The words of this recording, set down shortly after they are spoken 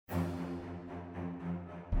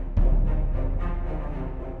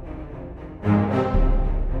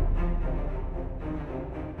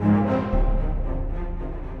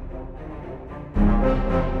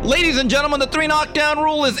Ladies and gentlemen, the 3 knockdown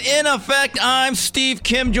rule is in effect. I'm Steve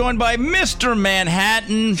Kim, joined by Mr.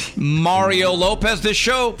 Manhattan, Mario Lopez. This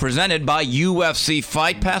show presented by UFC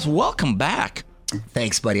Fight Pass. Welcome back.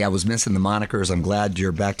 Thanks, buddy. I was missing the monikers. I'm glad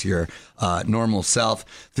you're back to your normal self.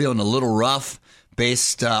 Feeling a little rough,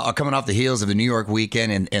 coming off the heels of the New York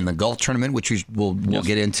weekend and the golf tournament, which we'll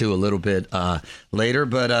get into a little bit later.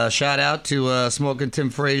 But shout out to Smoking Tim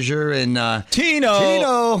Frazier and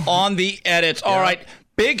Tino on the edits. All right,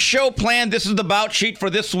 big show planned. This is the bout sheet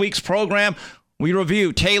for this week's program. We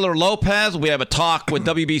review Taylor Lopez. We have a talk with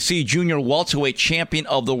WBC junior welterweight champion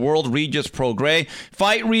of the world, Regis Prograis.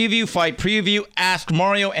 Fight review, fight preview, Ask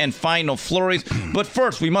Mario, and final flurries. But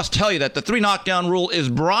first, we must tell you that the 3 knockdown rule is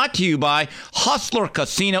brought to you by Hustler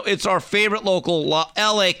Casino. It's our favorite local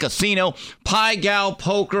LA casino. Pai Gow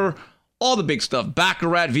Poker, all the big stuff.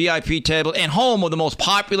 Baccarat, VIP table, and home of the most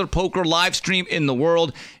popular poker live stream in the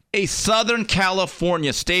world. A Southern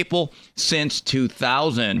California staple since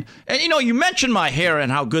 2000. And, you mentioned my hair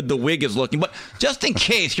and how good the wig is looking, but just in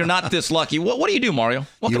case you're not this lucky, what do you do, Mario?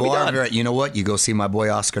 What can be done? You know what? You go see my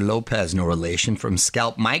boy Oscar Lopez, no relation, from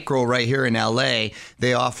Scalp Micro right here in L.A.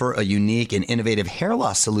 They offer a unique and innovative hair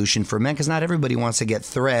loss solution for men because not everybody wants to get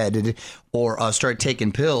threaded or start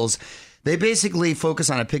taking pills. They basically focus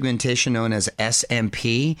on a pigmentation known as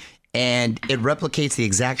SMP, and it replicates the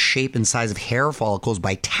exact shape and size of hair follicles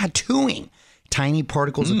by tattooing tiny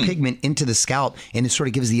particles of pigment into the scalp, and it sort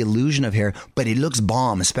of gives the illusion of hair, but it looks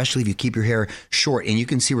bomb, especially if you keep your hair short, and you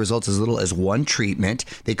can see results as little as one treatment.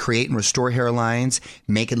 They create and restore hairlines,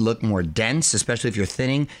 make it look more dense, especially if you're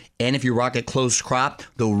thinning, and if you rock it close crop,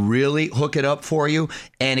 they'll really hook it up for you,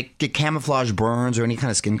 and it can camouflage burns or any kind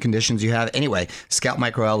of skin conditions you have. Anyway, Scalp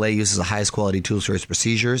Micro LA uses the highest quality tools for its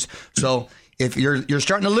procedures, so if you're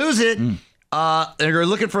starting to lose it, and you're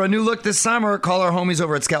looking for a new look this summer, call our homies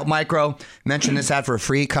over at Scalp Micro. Mention this ad for a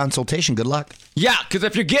free consultation. Good luck. Yeah, because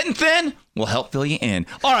if you're getting thin, we'll help fill you in.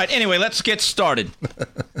 All right, anyway, let's get started.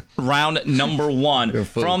 Round number 1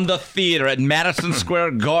 from the theater at Madison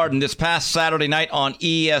Square Garden this past Saturday night on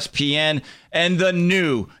ESPN. And the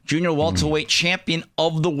new junior welterweight champion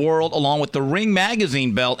of the world, along with the Ring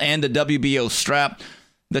Magazine belt and the WBO strap.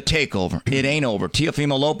 The takeover. It ain't over.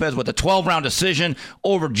 Teofimo Lopez with a 12-round decision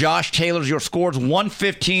over Josh Taylor's. Your scores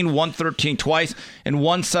 115, 113 twice, and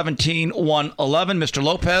 117, 111. Mr.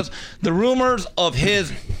 Lopez, the rumors of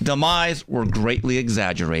his demise were greatly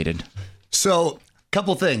exaggerated. So,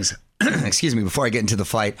 couple things. Excuse me, before I get into the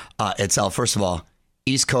fight itself. First of all,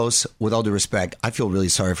 East Coast, with all due respect, I feel really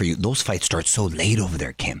sorry for you. Those fights start so late over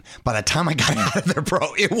there, Kim. By the time I got out of there,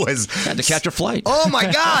 bro, it was... Had to catch a flight. Oh,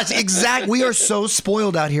 my gosh. Exactly. We are so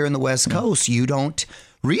spoiled out here in the West Coast. You don't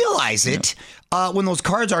realize it when those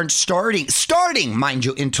cards aren't starting, mind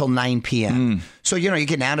you, until 9 p.m. So, you're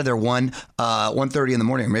getting out of there 1:30 in the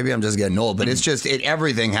morning. Maybe I'm just getting old, but it's just,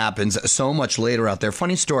 everything happens so much later out there.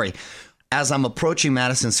 Funny story. As I'm approaching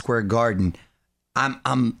Madison Square Garden,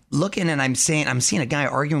 I'm looking and I'm seeing a guy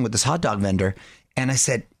arguing with this hot dog vendor, and I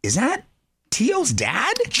said, "Is that Tio's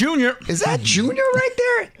dad, Junior? Is that Junior right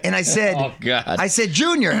there?" And I said, "Oh God!" I said,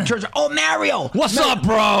 "Junior." Turns out, "Oh, Mario, what's up,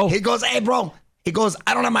 bro?" He goes, "Hey, bro." He goes,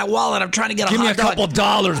 "I don't have my wallet. I'm trying to get a hot dog. Give me a couple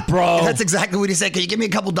dollars, bro." And that's exactly what he said. "Can you give me a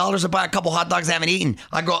couple dollars to buy a couple hot dogs I haven't eaten?"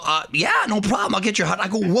 I go, "Yeah, no problem. I'll get you a hot dog." I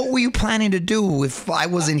go, "What were you planning to do if I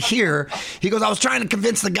wasn't here?" He goes, "I was trying to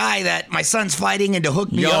convince the guy that my son's fighting and to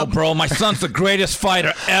hook me up." Yo, bro, my son's the greatest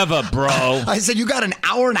fighter ever, bro. I said, "You got an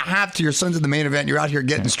hour and a half to your son's in the main event. You're out here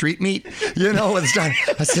getting street meat?"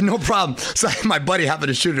 I said, "No problem." So my buddy happened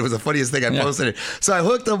to shoot it. It was the funniest thing. I posted it. So I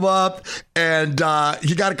hooked him up, and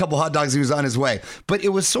he got a couple hot dogs. He was on his way. But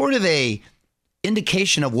it was sort of a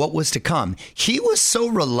indication of what was to come. He was so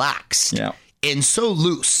relaxed and so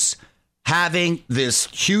loose, having this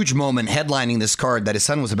huge moment headlining this card that his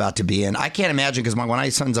son was about to be in. I can't imagine, because when my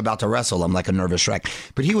son's about to wrestle, I'm like a nervous wreck.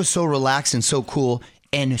 But he was so relaxed and so cool,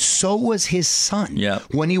 and so was his son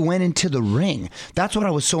when he went into the ring. That's what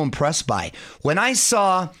I was so impressed by. When I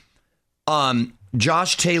saw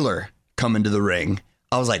Josh Taylor come into the ring,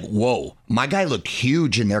 I was like, whoa, my guy looked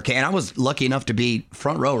huge in there. And I was lucky enough to be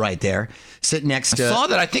front row right there, sitting next to... I saw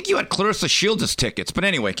that. I think you had Clarissa Shields' tickets. But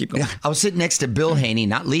anyway, keep going. I was sitting next to Bill Haney,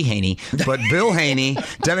 not Lee Haney, but Bill Haney,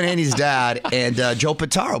 Devin Haney's dad, and Joe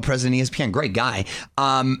Pitaro, president of ESPN. Great guy.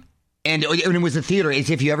 And it was a theater.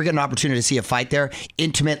 If you ever get an opportunity to see a fight there,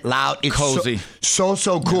 intimate, loud, it's cozy.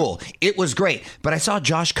 So cool. It was great. But I saw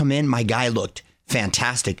Josh come in. My guy looked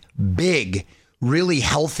fantastic, big, really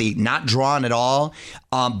healthy, not drawn at all,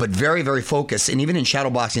 but very, very focused. And even in shadow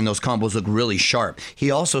boxing, those combos look really sharp. He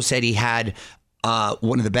also said he had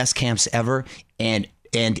one of the best camps ever, and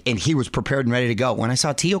he was prepared and ready to go. When I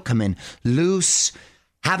saw Tio come in, loose,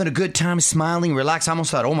 having a good time, smiling, relaxed. I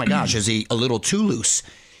almost thought, oh my gosh, is he a little too loose?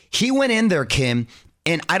 He went in there, Kim,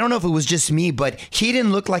 and I don't know if it was just me, but he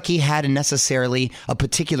didn't look like he had necessarily a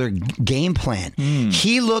particular game plan.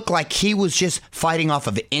 He looked like he was just fighting off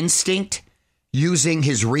of instinct, using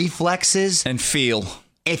his reflexes. And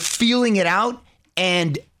feeling it out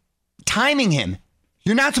and timing him.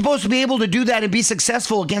 You're not supposed to be able to do that and be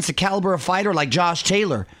successful against a caliber of fighter like Josh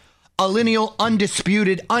Taylor, a lineal,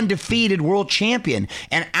 undisputed, undefeated world champion.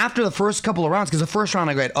 And after the first couple of rounds, because the first round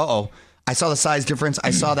I go, I saw the size difference.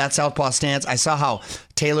 I saw that southpaw stance. I saw how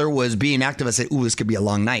Taylor was being active. I said, this could be a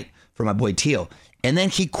long night for my boy Teo. And then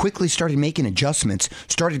he quickly started making adjustments,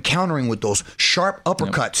 started countering with those sharp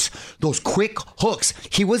uppercuts, those quick hooks.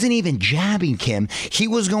 He wasn't even jabbing, Kim. He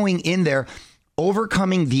was going in there,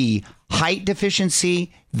 overcoming the height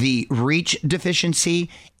deficiency, the reach deficiency,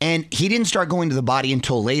 and he didn't start going to the body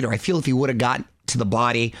until later. I feel if he would have gotten to the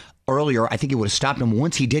body earlier, I think it would have stopped him.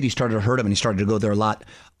 Once he did, he started to hurt him, and he started to go there a lot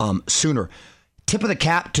sooner. Tip of the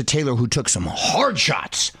cap to Taylor, who took some hard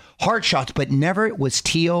shots, but never was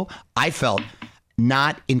Teo, I felt,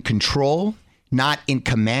 not in control, not in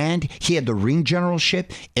command. He had the ring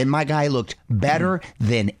generalship, and my guy looked better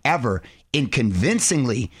than ever in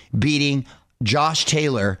convincingly beating Josh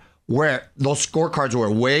Taylor, where those scorecards were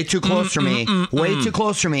way too close for me, too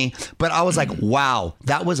close for me. But I was like, wow,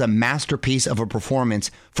 that was a masterpiece of a performance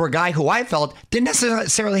for a guy who I felt didn't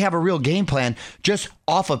necessarily have a real game plan, just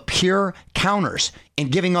off of pure counters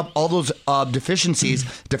and giving up all those deficiencies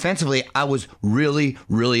defensively. I was really,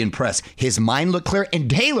 really impressed. His mind looked clear, and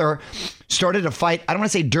Taylor started to fight. I don't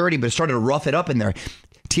want to say dirty, but started to rough it up in there.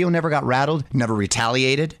 Teo never got rattled, never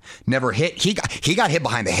retaliated, never hit. He got hit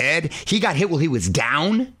behind the head. He got hit while he was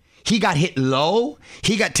down. He got hit low.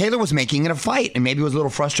 Taylor was making it a fight, and maybe he was a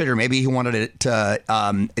little frustrated, or maybe he wanted it to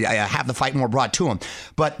have the fight more brought to him.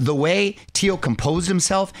 But the way Teo composed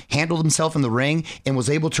himself, handled himself in the ring, and was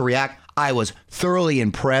able to react, I was thoroughly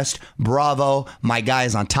impressed. Bravo. My guy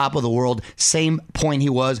is on top of the world. Same point he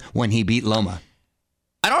was when he beat Loma.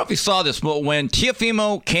 I don't know if you saw this, but when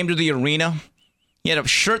Teofimo came to the arena, he had a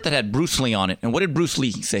shirt that had Bruce Lee on it. And what did Bruce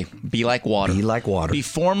Lee say? Be like water. Be like water. Be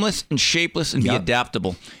formless and shapeless and be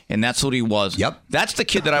adaptable. And that's what he was. Yep. That's the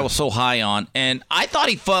kid that I was so high on. And I thought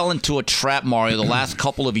he fell into a trap, Mario, the last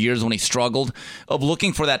couple of years when he struggled, of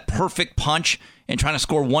looking for that perfect punch and trying to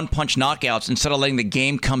score one-punch knockouts instead of letting the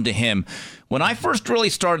game come to him. When I first really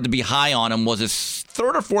started to be high on him was his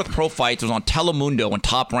third or fourth pro fights. It was on Telemundo, when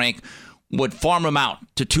Top Rank would farm him out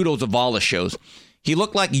to Tudo Zavala shows. He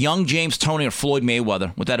looked like young James Toney or Floyd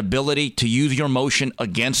Mayweather, with that ability to use your motion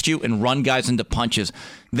against you and run guys into punches.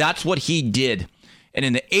 That's what he did. And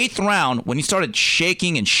in the 8th round, when he started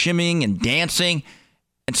shaking and shimmying and dancing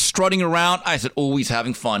and strutting around, I said, oh, he's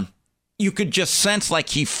having fun. You could just sense like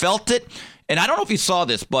he felt it. And I don't know if you saw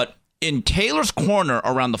this, but in Taylor's corner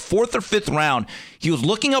around the 4th or 5th round, he was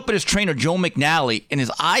looking up at his trainer, Joe McNally, and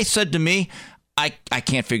his eye said to me, I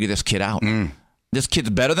can't figure this kid out. This kid's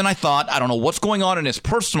better than I thought. I don't know what's going on in his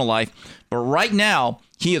personal life, but right now,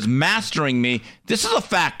 he is mastering me. This is a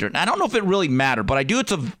factor. And I don't know if it really mattered, but I do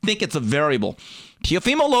think it's a variable.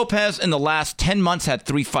 Teofimo Lopez in the last 10 months had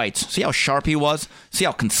 3 fights. See how sharp he was? See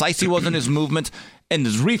how concise he was in his movements and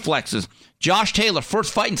his reflexes? Josh Taylor,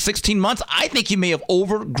 first fight in 16 months. I think he may have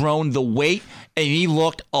overgrown the weight, and he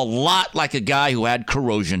looked a lot like a guy who had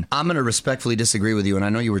corrosion. I'm going to respectfully disagree with you, and I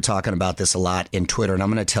know you were talking about this a lot in Twitter, and I'm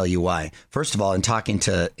going to tell you why. First of all, in talking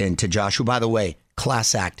to Josh, who, by the way,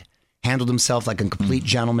 class act, handled himself like a complete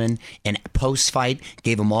gentleman, and post-fight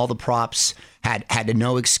gave him all the props, had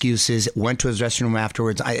no excuses, went to his dressing room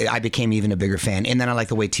afterwards. I became even a bigger fan. And then I like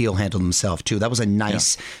the way Teal handled himself, too. That was a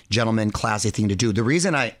nice, gentleman, classy thing to do. The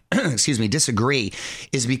reason I, disagree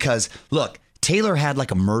is because, look, Taylor had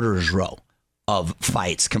like a murderer's row of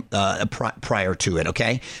fights prior to it,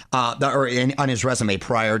 okay? On his resume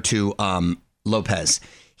prior to Lopez.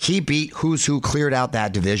 He beat who's who, cleared out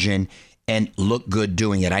that division, and looked good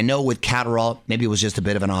doing it. I know with Catterall, maybe it was just a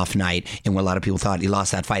bit of an off night, and when a lot of people thought he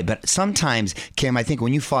lost that fight. But sometimes, Kim, I think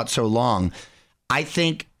when you fought so long, I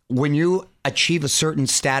think when you achieve a certain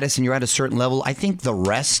status and you're at a certain level, I think the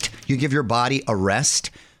rest, you give your body a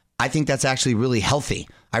rest, I think that's actually really healthy.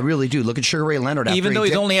 I really do. Look at Sugar Ray Leonard. Even though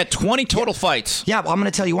he's only had 20 total fights. Yeah, well, I'm going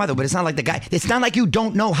to tell you why, though. But it's not like the guy. It's not like you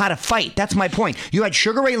don't know how to fight. That's my point. You had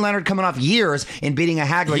Sugar Ray Leonard coming off years and beating a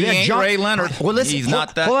Hagler. He ain't Ray Leonard. Well, listen, he's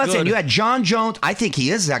not that good. Hold on a good. second. You had John Jones. I think he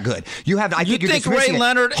is that good. You think Ray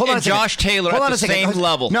Leonard and Josh Taylor at the same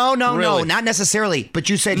level? No, not necessarily. But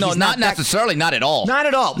you said he's not necessarily. Not at all. Not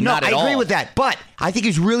at all. No, I agree with that. But I think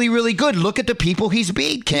he's really, really good. Look at the people he's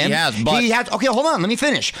beat, Kim. He has, Okay, hold on. Let me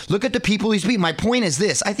finish. Look at the people he's beat. My point is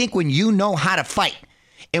this. I think when you know how to fight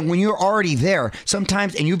And when you're already there,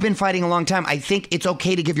 sometimes, and you've been fighting a long time, I think it's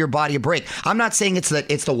okay to give your body a break. I'm not saying it's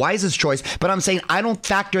the wisest choice, but I'm saying I don't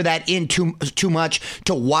factor that in too much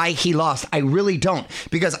to why he lost. I really don't,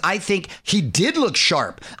 because I think he did look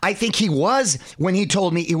sharp. I think he was, when he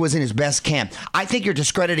told me he was in his best camp. I think you're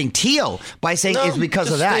discrediting Teo by saying it's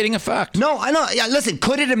because of that. Just stating a fact. No, I know. Yeah, listen,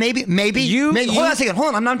 could it have maybe hold on a second. Hold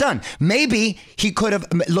on, I'm not done. Maybe he could have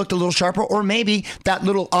looked a little sharper, or maybe that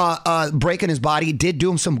little break in his body did do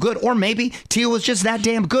him some good, or maybe Teo was just that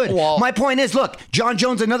damn good. Well, my point is, look, John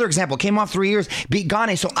Jones, another example, came off 3 years, beat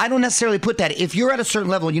Gane. So I don't necessarily put that. If you're at a certain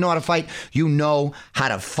level and you know how to fight, you know how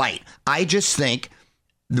to fight. I just think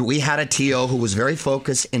that we had a Teo who was very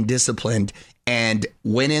focused and disciplined and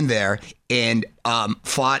went in there and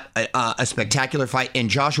fought a spectacular fight. And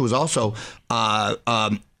Joshua was also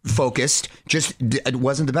focused, just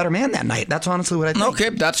wasn't the better man that night. That's honestly what I think. Okay,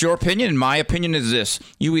 that's your opinion. And my opinion is this.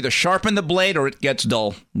 You either sharpen the blade or it gets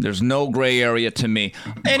dull. There's no gray area to me.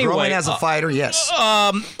 Anyway, growing as a fighter, yes.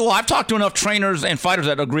 Well, I've talked to enough trainers and fighters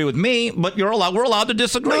that agree with me, but we're allowed to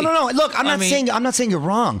disagree. No. Look, I'm not saying you're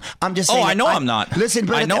wrong. I'm just saying. Oh, I know I'm not. Listen,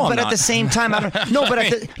 but at the same time,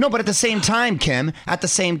 but at the same time, Kim, at the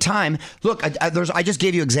same time, look, I just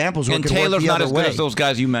gave you examples where and it could Taylor's work the not other as way. good as those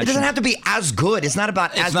guys you mentioned. It doesn't have to be as good. It's not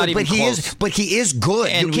about as good, but he is good.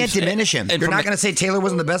 And you can't diminish him. You're not going to say Taylor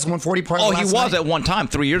wasn't the best 140 part. Oh, he was at one time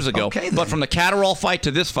 3 years ago. Okay, but from the Catterall fight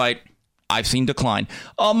to this fight, I've seen decline.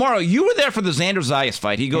 Mario, you were there for the Xander Zayas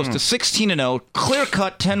fight. He goes to 16-0,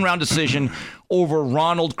 clear-cut 10-round decision over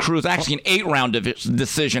Ronald Cruz. Actually, an 8-round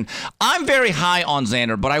decision. I'm very high on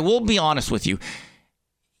Xander, but I will be honest with you.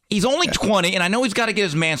 He's only 20, and I know he's got to get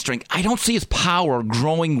his man strength. I don't see his power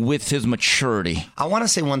growing with his maturity. I want to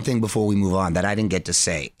say one thing before we move on that I didn't get to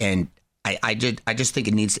say, and I just think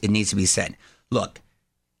it needs to be said. Look,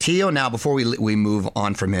 Teo now, before we move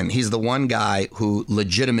on from him, he's the one guy who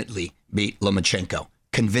legitimately beat Lomachenko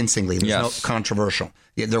convincingly. There's no controversial.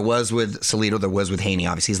 There was with Salido, there was with Haney,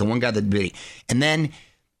 obviously. He's the one guy that beat. And then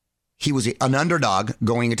he was an underdog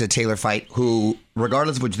going into a Taylor fight who,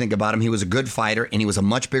 regardless of what you think about him, he was a good fighter, and he was a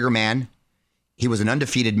much bigger man. He was an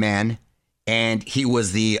undefeated man, and he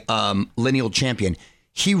was the lineal champion.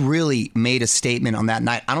 He really made a statement on that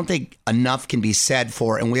night. I don't think enough can be said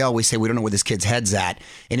for, and we always say we don't know where this kid's head's at.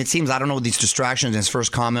 And it seems, I don't know, these distractions. His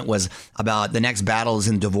first comment was about the next battle is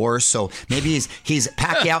in divorce. So maybe he's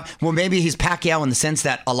Pacquiao. Well, maybe he's Pacquiao in the sense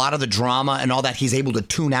that a lot of the drama and all that he's able to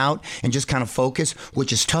tune out and just kind of focus,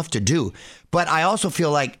 which is tough to do. But I also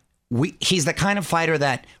feel like he's the kind of fighter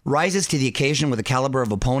that rises to the occasion with the caliber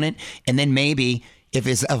of opponent, and then maybe if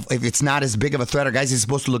it's not as big of a threat or guys he's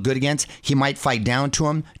supposed to look good against, he might fight down to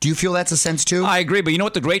him. Do you feel that's a sense too? I agree, but you know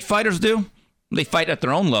what the great fighters do? They fight at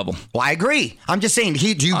their own level. Well, I agree. I'm just saying, do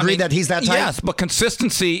you agree that he's that type? Yes, but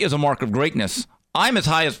consistency is a mark of greatness. I'm as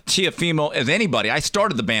high as Teofimo as anybody. I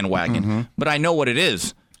started the bandwagon, but I know what it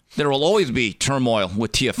is. There will always be turmoil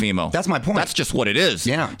with Teofimo. That's my point. That's just what it is.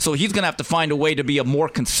 Yeah. So he's going to have to find a way to be a more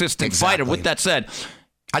consistent fighter. With that said,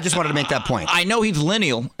 I just wanted to make that point. I know he's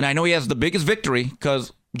lineal, and I know he has the biggest victory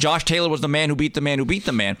because Josh Taylor was the man who beat the man who beat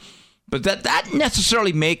the man. But that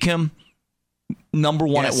necessarily make him number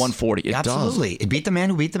one at 140. It absolutely does. It beat the man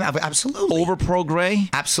who beat the man. Absolutely. Over Prograis?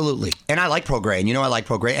 Absolutely. And I like Prograis, and you know I like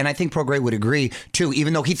Prograis, and I think Prograis would agree, too,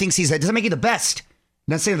 even though he thinks it doesn't make you the best.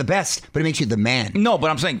 Not saying the best, but it makes you the man. No, but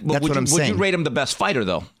I'm saying, would you rate him the best fighter,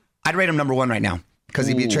 though? I'd rate him number one right now. Because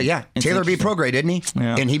he beat Taylor beat Prograis, didn't he?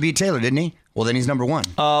 Yeah. And he beat Taylor, didn't he? Well, then he's number one.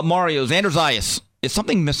 Mario, Xander Zayas. Is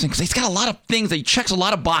something missing? Because he's got a lot of things that he checks a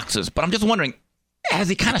lot of boxes. But I'm just wondering, has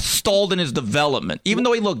he kind of stalled in his development? Even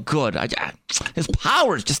though he looked good, his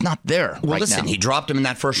power is just not there well, right listen, now. He dropped him in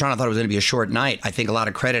that first round. I thought it was going to be a short night. I think a lot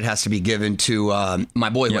of credit has to be given to my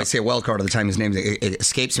boy, who I say wild card all the time. His name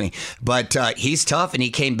escapes me. But he's tough, and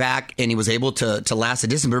he came back, and he was able to last a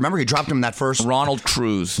distance. But remember, he dropped him in that first. Ronald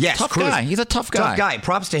Cruz. Yes, tough Cruz. guy. He's a tough guy. Tough guy.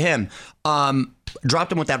 Props to him.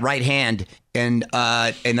 Dropped him with that right hand, and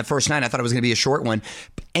in the first night, I thought it was going to be a short one.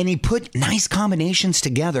 And he put nice combinations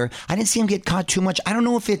together. I didn't see him get caught too much. I don't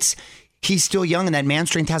know if he's still young and that man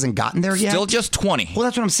strength hasn't gotten there yet. Still just 20. Well,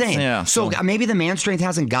 that's what I'm saying. Yeah, so maybe the man strength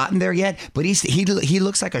hasn't gotten there yet, but he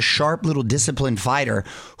looks like a sharp little disciplined fighter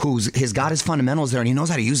he's got his fundamentals there, and he knows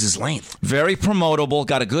how to use his length. Very promotable,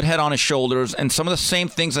 got a good head on his shoulders, and some of the same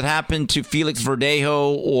things that happened to Felix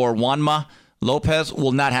Verdejo or Juanma Lopez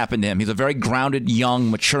will not happen to him. He's a very grounded,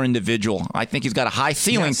 young, mature individual. I think he's got a high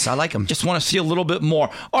ceiling. Yes, I like him. Just want to see a little bit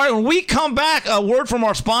more. All right, when we come back, a word from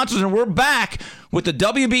our sponsors, and we're back with the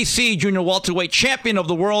WBC Junior Welterweight Champion of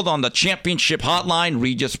the World on the Championship Hotline,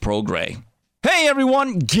 Regis Prograis. Hey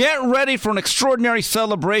everyone, get ready for an extraordinary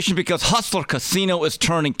celebration because Hustler Casino is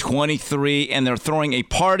turning 23 and they're throwing a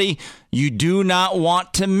party you do not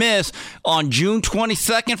want to miss on June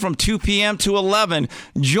 22nd from 2 p.m. to 11.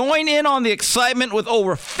 Join in on the excitement with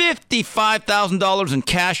over $55,000 in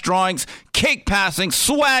cash drawings, cake passing,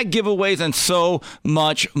 swag giveaways, and so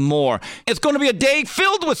much more. It's going to be a day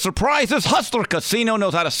filled with surprises. Hustler Casino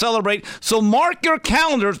knows how to celebrate, so mark your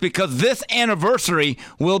calendars because this anniversary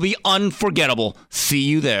will be unforgettable. See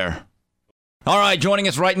you there. All right, joining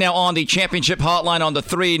us right now on the championship hotline on the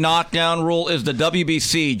 3 knockdown rule is the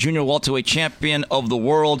WBC junior welterweight champion of the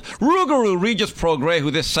world, Rougarou Regis Prograis,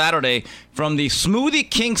 who this Saturday from the Smoothie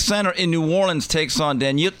King Center in New Orleans takes on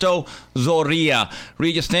Danielito Zorrilla.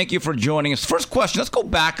 Regis, thank you for joining us. First question, let's go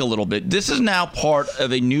back a little bit. This is now part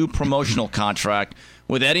of a new promotional contract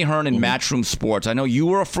with Eddie Hearn and Matchroom Sports. I know you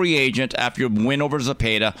were a free agent after your win over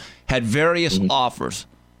Zepeda, had various offers.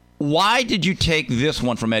 Why did you take this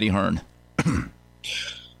one from Eddie Hearn?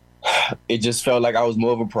 It just felt like I was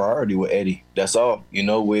more of a priority with Eddie. That's all.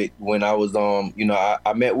 When I was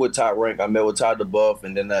I met with Top Rank, I met with Todd DeBuff,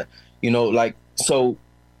 and then Todd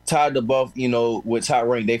DeBuff, with Top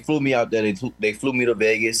Rank, they flew me out there. They flew me to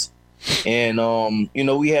Vegas, and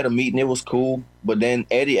we had a meeting. It was cool. But then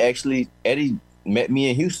Eddie met me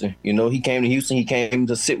in Houston. He came to Houston. He came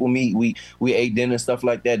to sit with me. We ate dinner and stuff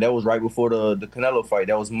like that. That was right before the Canelo fight.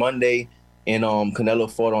 That was Monday. And Canelo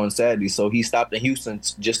fought on Saturday, so he stopped in Houston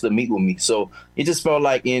just to meet with me. So it just felt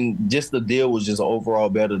like the deal was just an overall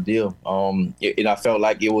better deal. And I felt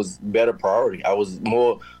like it was better priority. I was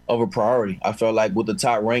more of a priority. I felt like with the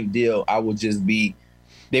Top Rank deal,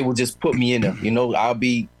 they would just put me in there. I'll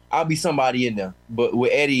be somebody in there. But with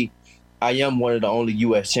Eddie, I am one of the only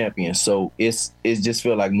U.S. champions, so it just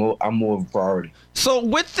feel like I'm more of a priority. So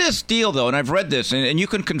with this deal, though, and I've read this, and you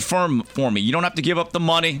can confirm for me, you don't have to give up the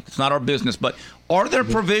money. It's not our business. But are there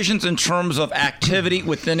provisions in terms of activity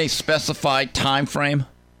within a specified time frame?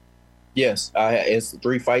 Yes. It's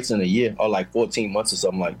 3 fights in a year or like 14 months or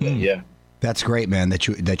something like that, yeah. That's great, man, that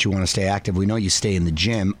you want to stay active. We know you stay in the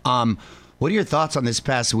gym. What are your thoughts on this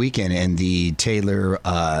past weekend and the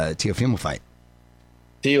Taylor-Teofimo fight?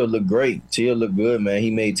 Teo looked great. Teo looked good, man.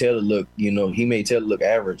 He made Taylor look, look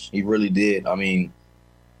average. He really did. I mean,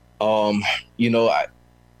 that's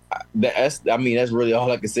really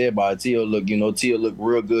all I can say about it. Teo looked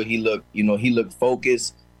real good. He looked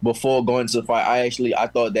focused before going to the fight. I really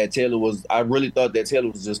thought that Taylor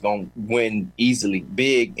was just going to win easily,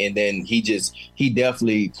 big, and then he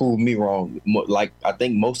definitely proved me wrong. Like I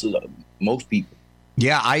think most people.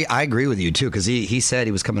 Yeah, I agree with you, too, because he said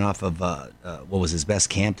he was coming off of, what was his best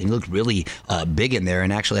camp. And he looked really big in there.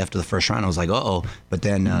 And actually, after the first round, I was like, uh-oh. But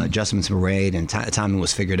then adjustments were made and timing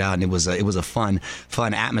was figured out. And it was a fun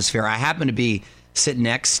atmosphere. I happened to be sitting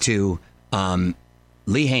next to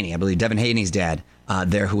Lee Haney, I believe, Devin Haney's dad.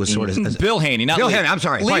 There, who was sort of Bill Haney, not Bill Lee. Haney. I'm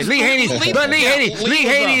sorry, Lee Haney. Lee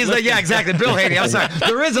Haney is exactly. Bill Haney. I'm sorry.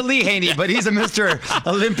 There is a Lee Haney, but he's a Mr.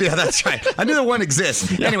 Olympia. That's right. I knew the one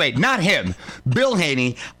exists. Yeah. Anyway, not him. Bill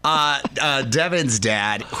Haney, Devin's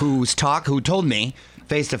dad, who told me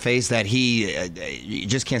face to face that he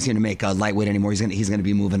just can't seem to make lightweight anymore. He's going to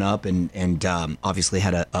be moving up, and obviously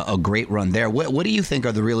had a great run there. What do you think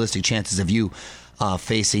are the realistic chances of you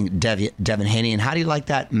facing Devin Haney, and how do you like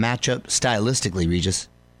that matchup stylistically, Regis?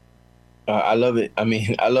 I love it. I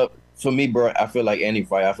mean, for me, bro, I feel like any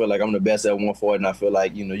fight. I feel like I'm the best at 140, and I feel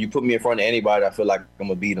like, you put me in front of anybody, I feel like I'm going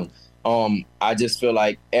to beat him. I just feel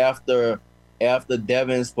like after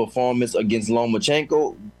Devin's performance against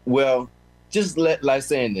Lomachenko, well, just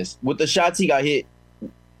saying this, with the shots he got hit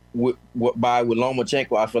with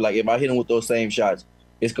Lomachenko, I feel like if I hit him with those same shots,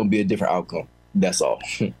 it's going to be a different outcome. That's all.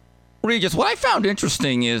 Regis, what I found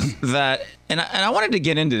interesting is that, and I wanted to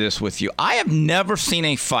get into this with you, I have never seen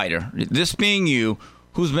a fighter, this being you,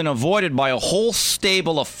 who's been avoided by a whole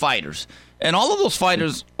stable of fighters. And all of those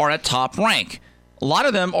fighters are at Top Rank. A lot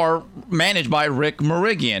of them are managed by Rick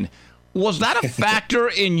Merigian. Was that a factor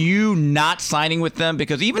in you not signing with them?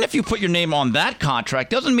 Because even if you put your name on that contract,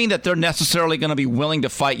 doesn't mean that they're necessarily going to be willing to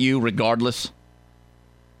fight you regardless.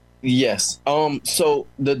 Yes. So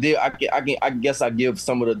the deal, I guess I give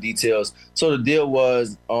some of the details. So the deal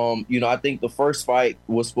was, I think the first fight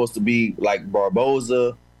was supposed to be like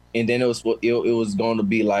Barboza, and then it was going to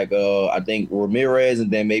be like I think Ramirez,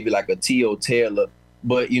 and then maybe like a Teo Taylor.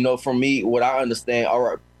 But for me, what I understand, all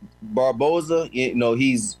right, Barboza,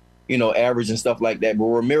 he's average and stuff like that. But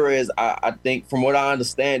Ramirez, I think from what I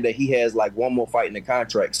understand that he has like one more fight in the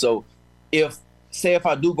contract. So if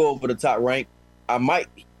I do go over the Top Rank, I might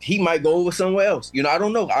he might go over somewhere else. You know, I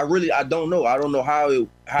don't know. I don't know. I don't know how it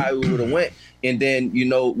would have went. And then, you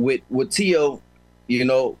know, with Teo, you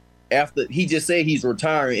know, after he just said he's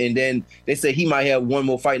retiring, and then they say he might have one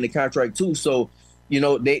more fight in the contract too. So, you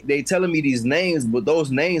know, they telling me these names, but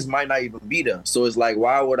those names might not even be there. So it's like,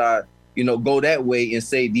 why would I, you know, go that way and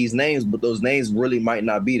say these names, but those names really might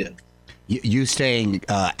not be there. You staying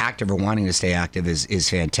active or wanting to stay active is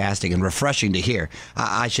fantastic and refreshing to hear,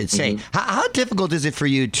 I should say. Mm-hmm. How difficult is it for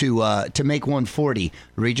you to make 140,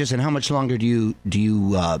 Regis, and how much longer do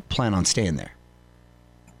you plan on staying there?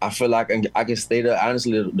 I feel like I can stay there,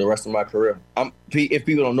 honestly, the rest of my career. If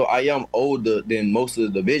people don't know, I am older than most of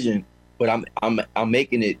the division, but I'm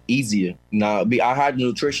making it easier. Now, I had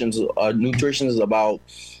nutrition is about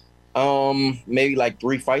maybe like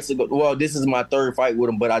 3 fights ago. Well, this is my 3rd fight with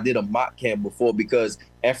him, but I did a mock camp before because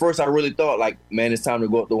at first I really thought like, man, it's time to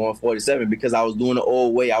go up to 147 because I was doing the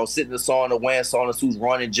old way. I was sitting in the sauna, wearing sauna suits,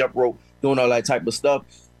 running, jump rope, doing all that type of stuff.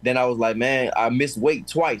 Then I was like, man, I missed weight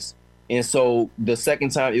twice. And so the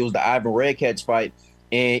second time it was the Ivan Redcatch fight,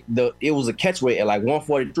 and it was a catch weight at like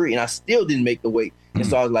 143, and I still didn't make the weight. And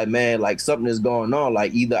so I was like, man, like something is going on.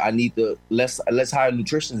 Like either I need to let's hire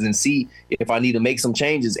nutritionists and see if I need to make some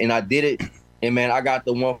changes. And I did it, and man, I got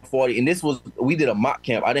the 140. And we did a mock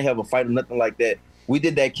camp. I didn't have a fight or nothing like that. We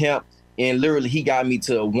did that camp, and literally he got me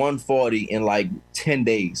to 140 in like 10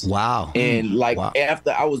 days. Wow. And like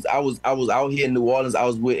after I was out here in New Orleans, I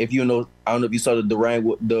was with, if you know, I don't know if you saw the Duran,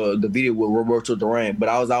 the video with Roberto Duran, but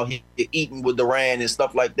I was out here eating with Duran and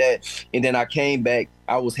stuff like that. And then I came back,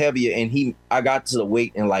 I was heavier, and I got to the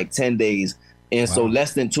weight in like 10 days. And so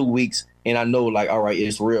less than 2 weeks, and I know like, all right,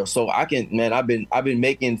 it's real. So I've been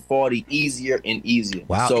making 40 easier and easier.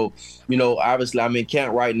 Wow. So, you know, obviously I'm in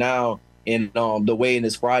camp right now, and the weigh-in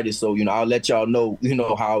is Friday. So, you know, I'll let y'all know, you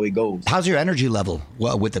know, how it goes. How's your energy level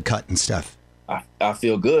with the cut and stuff? I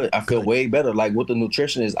feel good. I feel way better. Like with the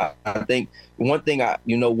nutritionist, I think one thing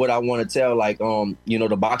what I want to tell, like, you know,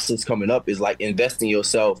 the boxers coming up is like invest in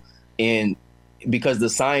yourself, and because the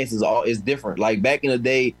science is different. Like back in the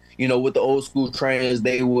day, you know, with the old school trainers,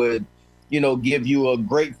 they would, you know, give you a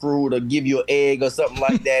grapefruit or give you an egg or something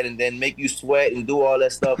like that, and then make you sweat and do all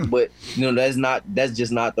that stuff. But you know, that's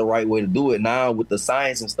just not the right way to do it. Now with the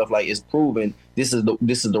science and stuff, like, it's proven this is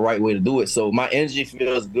the right way to do it. So my energy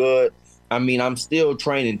feels good. I mean, I'm still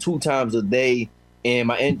training 2 times a day, and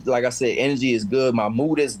like I said, energy is good. My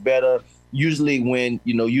mood is better. Usually when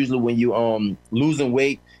you losing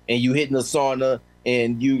weight and you hitting the sauna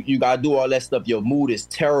and you gotta do all that stuff, your mood is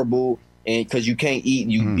terrible, and because you can't eat,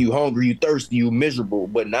 you hungry, you thirsty, you miserable.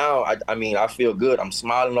 But now, I mean, I feel good. I'm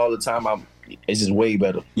smiling all the time. It's just way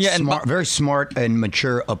better. Yeah, and very smart and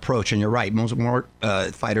mature approach. And you're right. Most more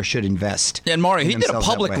fighters should invest. Yeah, and Mario, he did a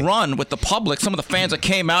public run with the public. Some of the fans that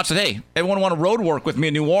came out said, "Hey, everyone want to road work with me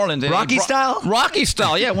in New Orleans." Rocky style. Rocky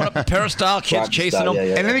style. Yeah, went up to Peristyle, kids chasing him.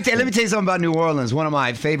 And let me tell you something about New Orleans. One of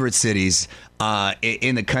my favorite cities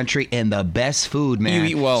in the country, and the best food, man. You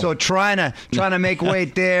eat well. So trying to make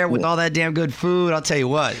weight there with all that damn good food, I'll tell you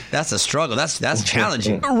what, that's a struggle. That's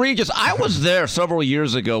challenging. Regis, I was there several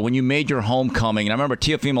years ago when you made your homecoming, and I remember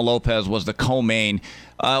Teofimo Lopez was the co-main. It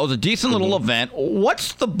was a decent little event.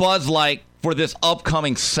 What's the buzz like for this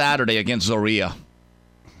upcoming Saturday against Zorrilla?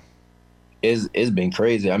 It's been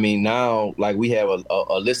crazy. I mean, now, like, we have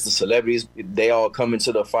a list of celebrities. They all come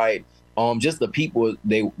into the fight. Just the people,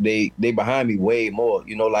 they behind me way more.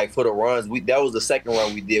 You know, like for the runs, that was the second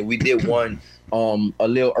run we did. We did one a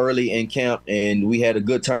little early in camp, and we had a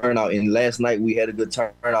good turnout. And last night we had a good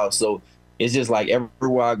turnout. So it's just like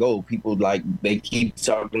everywhere I go, people, like, they keep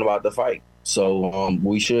talking about the fight. So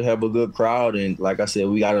we should have a good crowd. And like I said,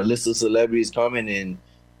 we got a list of celebrities coming,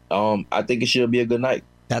 and I think it should be a good night.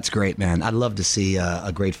 That's great, man. I'd love to see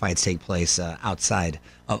a great fight take place outside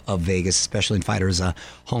of Vegas, especially in fighters'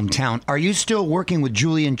 hometown. Are you still working with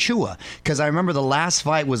Julian Chua? Because I remember the last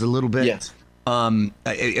fight was a little bit. Yes.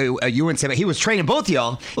 You wouldn't say, but he was training both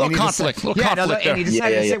y'all. Little conflict. And he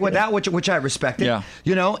decided to stick with that, which I respected. Yeah.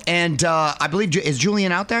 You know, and I believe, is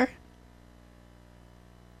Julian out there?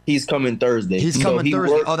 He's coming Thursday. He's coming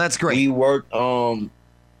Thursday. Oh, that's great. We worked.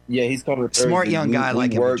 Yeah, he's coming Thursday. Smart young guy.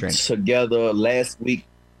 We worked together last week.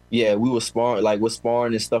 Yeah, we were sparring, like with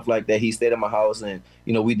sparring and stuff like that. He stayed at my house, and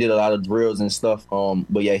you know, we did a lot of drills and stuff.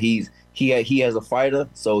 But yeah, he has a fighter,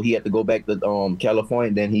 so he had to go back to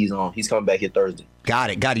California. Then he's coming back here Thursday. Got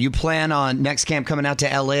it. You plan on next camp coming out to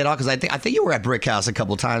LA at all? Because I think you were at Brick House a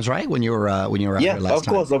couple times, right? When you were out there last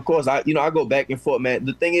time. Of course. I go back and forth, man.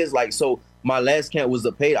 The thing is, like, so my last camp was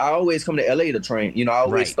paid. I always come to LA to train. You know, I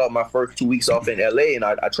always start my first 2 weeks off in LA, and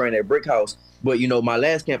I train at Brick House. But, you know, my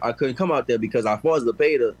last camp, I couldn't come out there because I was the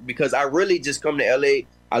paid, because I really just come to LA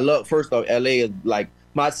I love, first off, LA is like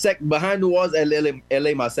behind New Orleans,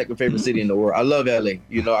 LA my second favorite city in the world. I love LA.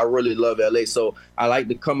 You know, I really love LA. So I like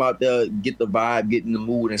to come out there, get the vibe, get in the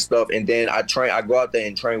mood and stuff. And then I go out there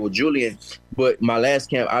and train with Julian. But my last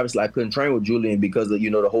camp, obviously I couldn't train with Julian because of,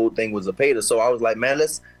 the whole thing was a payday. So I was like, man,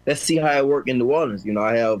 let's see how it work in New Orleans. You know,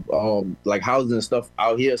 I have like housing and stuff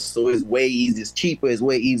out here, so it's way easier, it's cheaper, it's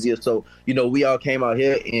way easier. So, we all came out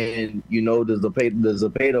here, and the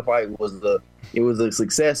Zepeda fight was a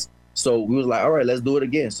success. So we was like, all right, let's do it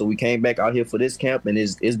again. So we came back out here for this camp, and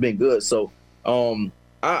it's been good. So I'm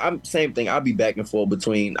same thing. I'll be back and forth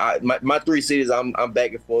between my 3 cities. I'm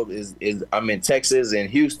back and forth is I'm in Texas and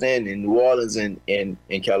Houston and New Orleans and in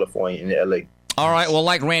California and LA. All right. Well,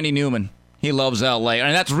 like Randy Newman, he loves LA,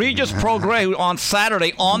 and that's Regis Prograis, who on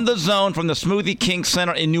Saturday on the Zone from the Smoothie King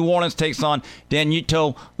Center in New Orleans takes on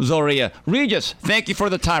Danielito Zorrilla. Regis, thank you for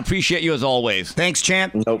the time. Appreciate you as always. Thanks,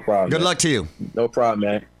 champ. No problem. Good luck to you. No problem,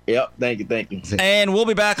 man. Yep. Thank you. And we'll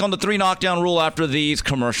be back on the 3 knockdown rule after these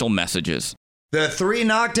commercial messages. The 3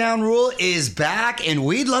 knockdown rule is back, and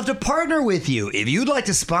we'd love to partner with you. If you'd like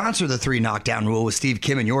to sponsor the 3 knockdown rule with Steve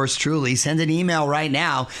Kim and yours truly, send an email right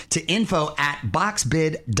now to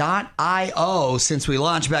info@boxbid.io. Since we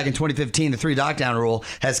launched back in 2015, the 3 knockdown rule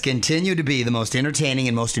has continued to be the most entertaining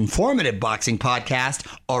and most informative boxing podcast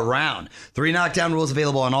around. 3 knockdown rules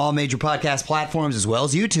available on all major podcast platforms as well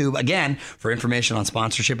as YouTube. Again, for information on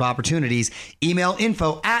sponsorship opportunities, email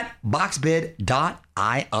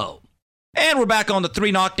info@boxbid.io. And we're back on the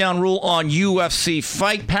 3 knockdown rule on UFC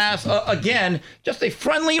Fight Pass. Again, just a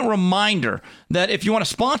friendly reminder that if you want to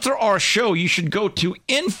sponsor our show, you should go to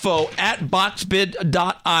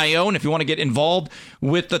info@boxbid.io. And if you want to get involved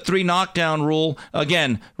with the 3 knockdown rule,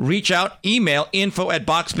 again, reach out, email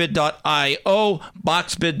info@boxbid.io.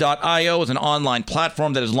 Boxbid.io is an online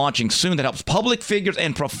platform that is launching soon that helps public figures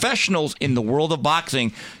and professionals in the world of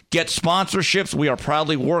boxing get sponsorships. We are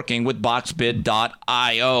proudly working with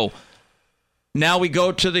boxbid.io. Now we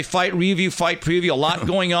go to the fight review, fight preview. A lot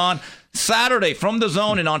going on. Saturday from the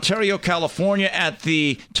Zone in Ontario, California at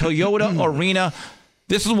the Toyota Arena.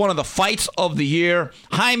 This is one of the fights of the year.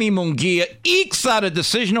 Jaime Munguia ekes out a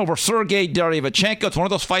decision over Sergiy Derevyanchenko. It's one of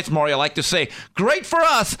those fights, Mario, I like to say, great for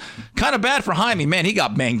us, kind of bad for Jaime. Man, he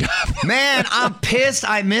got banged up. Man, I'm pissed.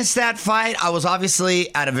 I missed that fight. I was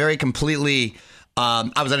obviously at a very completely...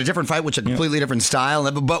 I was at a different fight, which a completely different style.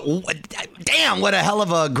 But damn, what a hell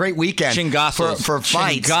of a great weekend for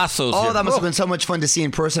fights. Oh, that must have been so much fun to see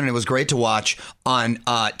in person, and it was great to watch on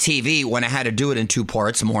TV when I had to do it in 2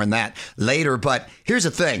 parts. More on that later. But here's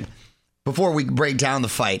the thing. Before we break down the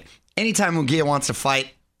fight, anytime Munguia wants to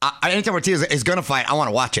fight, anytime Ortiz is going to fight, I want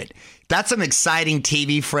to watch it. That's some exciting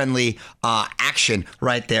TV-friendly action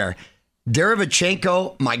right there.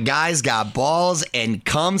 Derevyanchenko, my guy's got balls and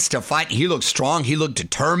comes to fight. He looked strong. He looked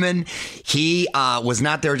determined. He was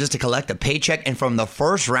not there just to collect a paycheck. And from the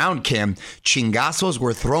first round, Kim, chingazos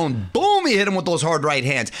were thrown. Boom, he hit him with those hard right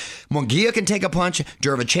hands. Munguia can take a punch.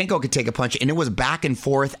 Derevyanchenko can take a punch. And it was back and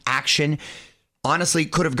forth action. Honestly,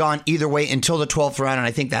 could have gone either way until the 12th round, and I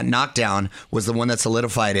think that knockdown was the one that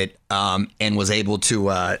solidified it and was able to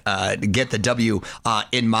get the W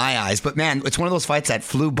in my eyes. But, man, it's one of those fights that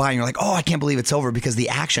flew by, and you're like, oh, I can't believe it's over because the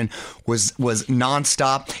action was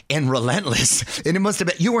nonstop and relentless. And it must have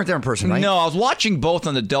been – you weren't there in person, right? No, I was watching both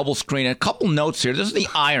on the double screen. And a couple notes here. This is the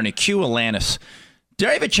irony. Q Alanis.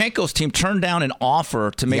 Derevyanchenko's team turned down an offer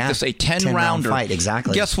to make this a 10-rounder fight.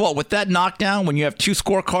 Exactly. Guess what? With that knockdown, when you have 2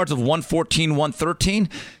 scorecards of 114, 113,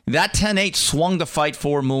 that 10-8 swung the fight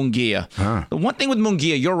for Munguia. The one thing with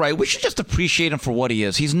Munguia, you're right, we should just appreciate him for what he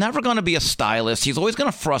is. He's never going to be a stylist. He's always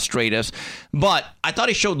going to frustrate us. But I thought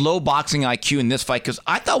he showed low boxing IQ in this fight because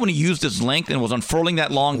I thought when he used his length and was unfurling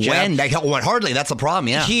that long jab. Hardly. That's the problem,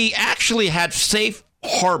 yeah. He actually had safe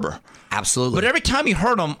harbor. Absolutely. But every time he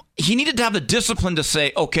hurt him, he needed to have the discipline to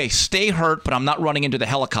say, okay, stay hurt, but I'm not running into the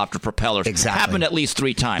helicopter propellers. Exactly. Happened at least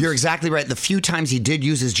 3 times. You're exactly right. The few times he did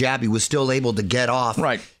use his jab, he was still able to get off.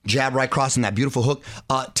 Right. Jab right crossing that beautiful hook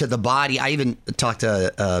to the body. I even talked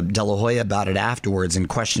to De La Hoya about it afterwards and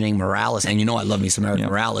questioning Morales. And you know I love me some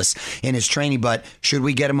Morales in his training, but should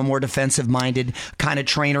we get him a more defensive-minded kind of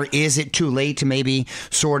trainer? Is it too late to maybe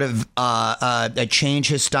sort of change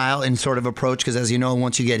his style and sort of approach? Because as you know,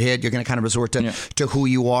 once you get hit, you're going to kind of resort to who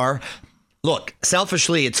you are. Look,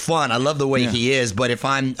 selfishly, it's fun. I love the way he is, but if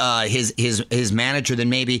I'm his manager, then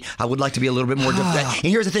maybe I would like to be a little bit more defensive.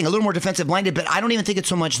 And here's the thing, a little more defensive-minded, but I don't even think it's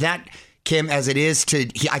so much that, Kim, as it is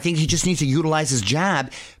I think he just needs to utilize his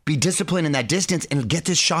jab, be disciplined in that distance, and get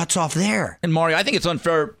his shots off there. And Mario, I think it's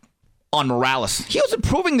unfair on Morales. He was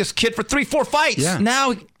improving this kid for 3-4 fights. Yeah.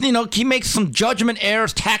 Now, he makes some judgment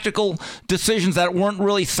errors, tactical decisions that weren't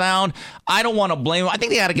really sound. I don't want to blame him. I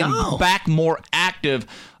think they had to get him back more active.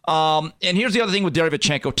 And here's the other thing with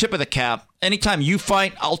Derevyanchenko, tip of the cap. Anytime you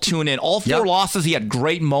fight, I'll tune in. All 4 losses, he had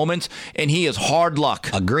great moments, and he is hard luck.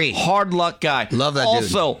 Agree. Hard luck guy. Love that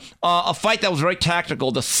dude. Also, a fight that was very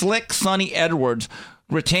tactical. The slick Sonny Edwards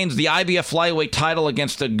retains the IBF flyweight title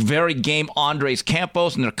against the very game Andres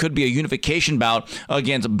Campos, and there could be a unification bout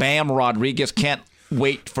against Bam Rodriguez. Can't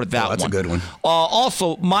wait for that one. That's a good one.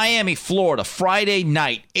 Also, Miami, Florida, Friday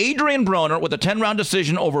night. Adrian Broner with a 10-round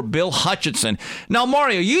decision over Bill Hutchinson. Now,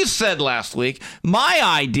 Mario, you said last week my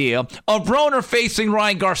idea of Broner facing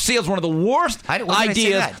Ryan Garcia is one of the worst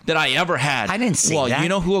ideas that I ever had. I didn't say that. Well, you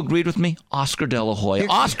know who agreed with me? Oscar De La Hoya.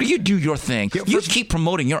 Oscar, you do your thing. You keep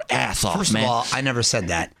promoting your ass off, man. First of all, I never said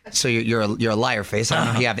that. So you're a liar face. I don't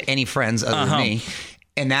know if you have any friends other than me.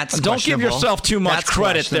 And that's Don't give yourself too much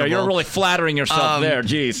credit there. You're really flattering yourself there.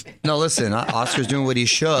 Jeez. No, listen. Oscar's doing what he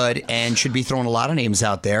should and should be throwing a lot of names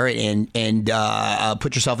out there and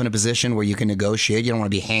put yourself in a position where you can negotiate. You don't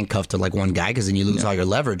want to be handcuffed to like one guy because then you lose all your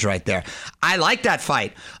leverage right there. I like that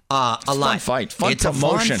fight a lot. Fun fight. Fun it's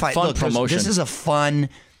promotion. A fun fight. Fun Look, promotion. This is a fun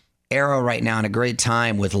era right now and a great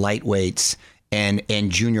time with lightweights and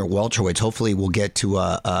junior welterweights. Hopefully we'll get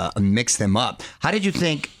to mix them up. How did you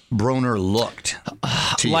think Broner looked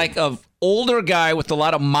to like you? an older guy with a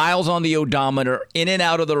lot of miles on the odometer, in and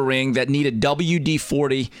out of the ring, that needed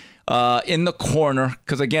WD-40 in the corner.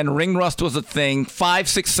 Because, again, ring rust was a thing 5,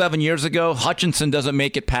 6, 7 years ago. Hutchinson doesn't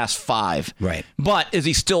make it past 5. Right. But is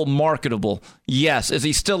he still marketable? Yes. Is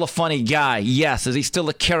he still a funny guy? Yes. Is he still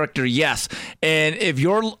a character? Yes. And if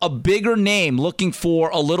you're a bigger name looking for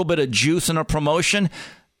a little bit of juice in a promotion,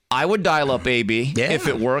 I would dial up AB if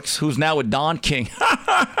it works, who's now with Don King.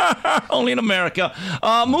 Only in America.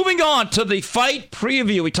 Moving on to the fight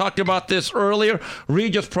preview. We talked about this earlier.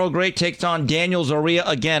 Regis Prograis takes on Daniel Zorrilla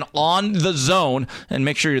again on the Zone. And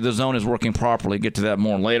make sure the Zone is working properly. Get to that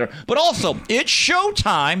more later. But also, it's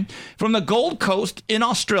showtime from the Gold Coast in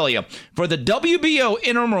Australia. For the WBO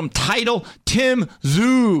interim title, Tim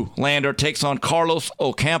Zoolander takes on Carlos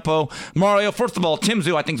Ocampo. Mario, first of all, Tim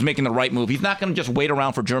Tszyu, I think, is making the right move. He's not going to just wait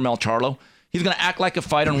around for Jermell Charlo. He's going to act like a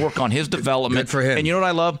fighter and work on his development. Good for him. And you know what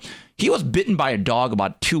I love? He was bitten by a dog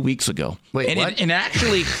about 2 weeks ago. Wait, and what? And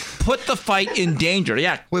actually put the fight in danger.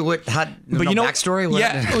 Yeah. Wait, what? But you know, backstory? What?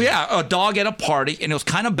 Yeah, a dog at a party, and it was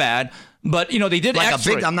kind of bad. But, they did like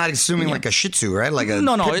X-ray. a big, I'm not assuming like a Shih Tzu, right? Like a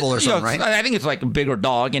no, pit bull or something, right? I think it's like a bigger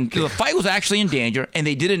dog. And the fight was actually in danger, and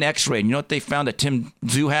they did an X-ray. And you know what they found that Tim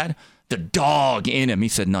Tszyu had? The dog in him. He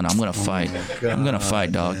said, no, I'm going to fight. I'm going to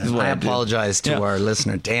fight, dog. This is what I do. apologize to our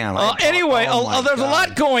listener. Damn. Anyway, there's a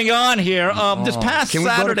lot going on here. This past Can we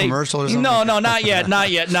Saturday. go to commercial or something? No, not yet.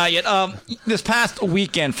 This past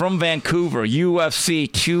weekend from Vancouver,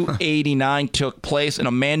 UFC 289 took place, and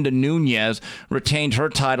Amanda Nunes retained her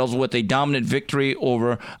titles with a dominant victory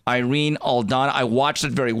over Irene Aldana. I watched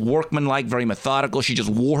it, very workmanlike, very methodical. She just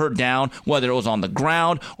wore her down, whether it was on the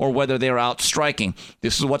ground or whether they were out striking.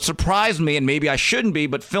 This is what surprised me, and maybe I shouldn't be,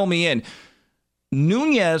 but fill me in.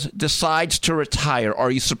 Nunes decides to retire. Are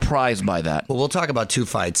you surprised by that? Well, we'll talk about 2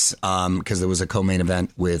 fights because there was a co-main event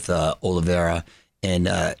with Oliveira and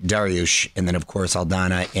Dariush, and then, of course,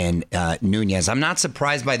 Aldana and Nunes. I'm not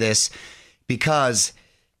surprised by this because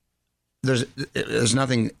there's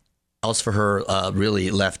nothing else for her really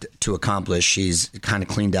left to accomplish. She's kind of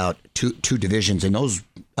cleaned out two divisions, and those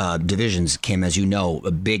divisions, Kim, as you know,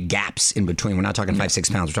 big gaps in between. We're not talking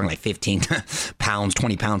 5-6 pounds. We're talking like 15 pounds,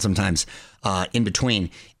 20 pounds sometimes in between.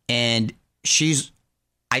 And she's,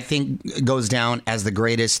 I think, goes down as the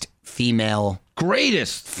greatest female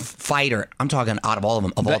fighter. I'm talking out of all of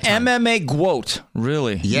them of all time. MMA GWOAT,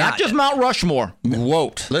 really. Yeah. Not just Mount Rushmore.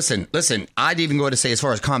 GWOAT. Listen. I'd even go to say as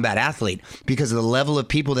far as combat athlete because of the level of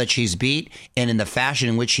people that she's beat and in the fashion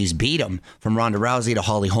in which she's beat them, from Ronda Rousey to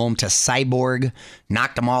Holly Holm to Cyborg,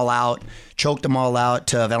 knocked them all out, choked them all out,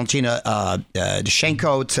 to Valentina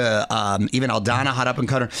Shevchenko, to even Aldana, hot up and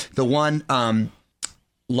cutter. The one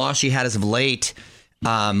loss she had as of late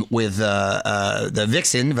with the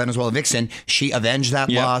Vixen, Venezuela Vixen, she avenged that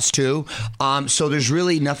loss too. So there's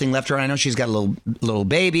really nothing left for her. I know she's got a little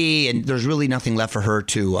baby, and there's really nothing left for her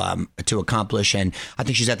to accomplish. And I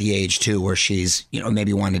think she's at the age too where she's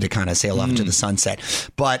maybe wanted to kind of sail off to the sunset.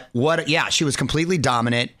 But she was completely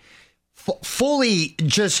dominant. Fully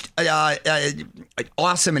just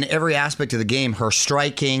awesome in every aspect of the game. Her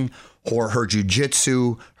striking, or her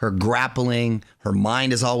jiu-jitsu, her grappling, her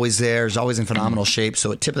mind is always there. Is always in phenomenal shape.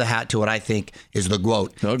 So a tip of the hat to what I think is the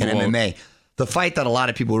GWOAT in MMA. The fight that a lot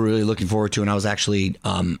of people were really looking forward to, and I was actually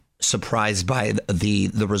surprised by the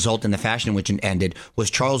result and the fashion in which it ended was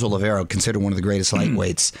Charles Oliveira, considered one of the greatest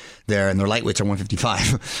lightweights there, and their lightweights are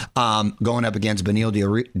 155, going up against Beneil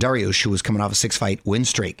Dariush, who was coming off a 6-fight win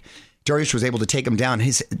streak. Dariush was able to take him down.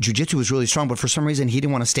 His jiu-jitsu was really strong, but for some reason, he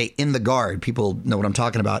didn't want to stay in the guard. People know what I'm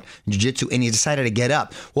talking about, jiu-jitsu, and he decided to get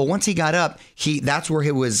up. Well, once he got up, that's where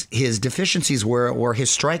his deficiencies were, where his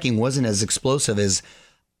striking wasn't as explosive as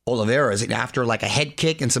Oliveira's. After like a head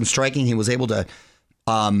kick and some striking, he was able to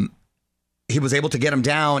get him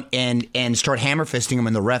down and start hammer fisting him,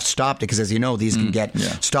 and the ref stopped it because, as you know, these can get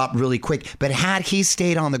stopped really quick. But had he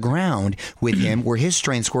stayed on the ground with him where his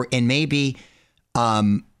strengths were and maybe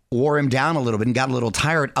wore him down a little bit and got a little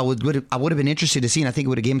tired, I would have been interested to see, and I think it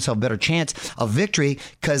would have given himself a better chance of victory,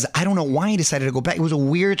 because I don't know why he decided to go back. It was a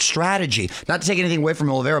weird strategy. Not to take anything away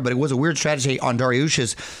from Oliveira, but it was a weird strategy on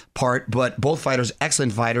Dariush's part, but both fighters,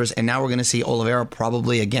 excellent fighters, and now we're going to see Oliveira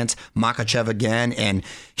probably against Makhachev again, and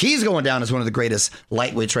he's going down as one of the greatest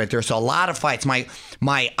lightweights right there. So a lot of fights. My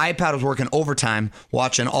iPad was working overtime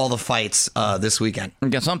watching all the fights this weekend.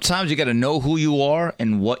 Yeah, sometimes you got to know who you are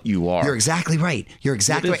and what you are. You're exactly right. You're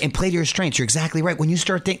exactly right. And play to your strengths. You're exactly right. When you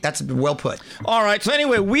start thinking, that's well put. All right. So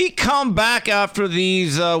anyway, we come back after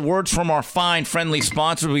these words from our fine, friendly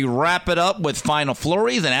sponsors. We wrap it up with final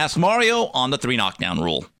flurries and ask Mario on the 3 knockdown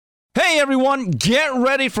rule. Hey everyone, get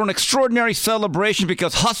ready for an extraordinary celebration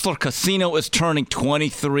because Hustler Casino is turning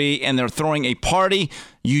 23 and they're throwing a party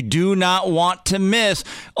you do not want to miss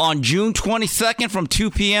on June 22nd from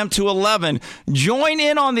 2 p.m. to 11. Join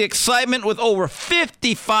in on the excitement with over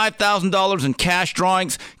 $55,000 in cash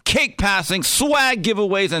drawings, cake passing, swag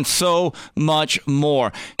giveaways, and so much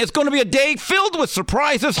more. It's going to be a day filled with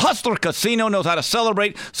surprises. Hustler Casino knows how to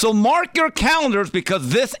celebrate, so mark your calendars because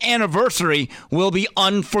this anniversary will be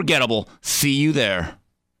unforgettable. See you there.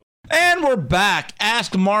 And we're back.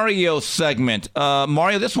 Ask Mario segment.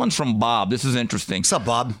 Mario, this one's from Bob. This is interesting. What's up,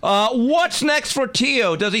 Bob? What's next for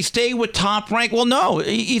Teo? Does he stay with Top Rank? Well, no.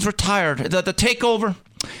 He's retired. The takeover,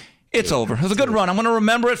 it's over. It was a good run. I'm going to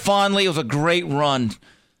remember it fondly. It was a great run.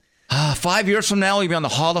 5 years from now, he'll be on the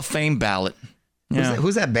Hall of Fame ballot. Yeah.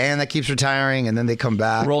 Who's that band that keeps retiring and then they come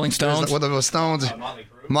back? Rolling Stones. What are those Stones?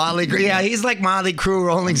 Motley Crue. Yeah, he's like Motley Crue,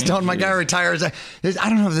 Rolling Stone. My guy retires. I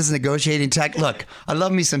don't know if this is negotiating tech. Look, I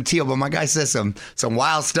love me some Teal, but my guy says some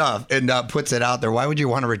wild stuff and puts it out there. Why would you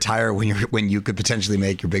want to retire when you could potentially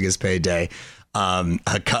make your biggest payday?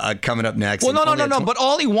 Coming up next. Well, no. But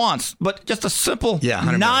all he wants, but just a simple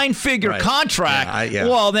 9-figure contract.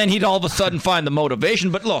 Well, then he'd all of a sudden find the motivation.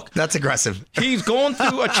 But look, that's aggressive. He's going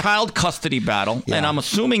through a child custody battle, and I'm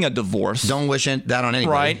assuming a divorce. Don't wish that on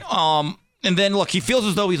anybody. Right. And then, look, he feels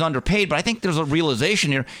as though he's underpaid, but I think there's a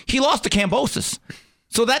realization here. He lost to Kambosos.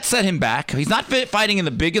 So that set him back. He's not fighting in the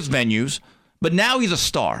biggest venues, but now he's a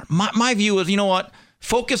star. My view is, you know what?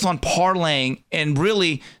 Focus on parlaying and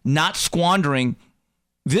really not squandering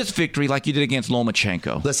this victory like you did against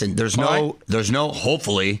Lomachenko. Listen, there's no,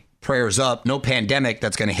 hopefully, prayers up, no pandemic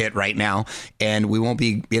that's going to hit right now, and we won't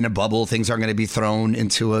be in a bubble. Things aren't going to be thrown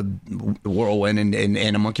into a whirlwind, and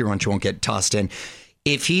a monkey wrench won't get tossed in.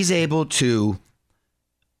 If he's able to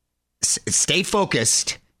stay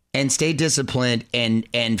focused and stay disciplined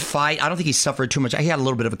and fight, I don't think he suffered too much. He had a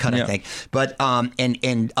little bit of a cut, I think, but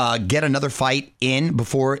and get another fight in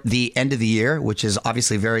before the end of the year, which is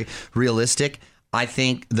obviously very realistic. I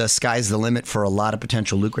think the sky's the limit for a lot of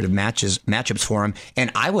potential lucrative matchups for him,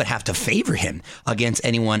 and I would have to favor him against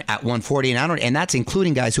anyone at 140, and that's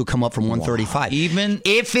including guys who come up from 135. Wow. Even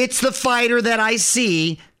if it's the fighter that I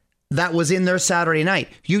see that was in there Saturday night,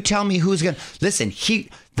 you tell me who's going to listen.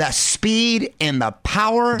 The speed and the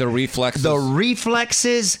power, the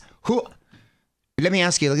reflexes. Who? Let me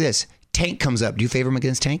ask you. Look at this. Tank comes up. Do you favor him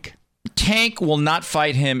against Tank? Tank will not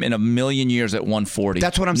fight him in a million years at 140.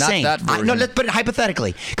 That's what I'm saying. That version. No, let's put it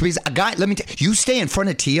hypothetically. Because a guy, let me tell you, stay in front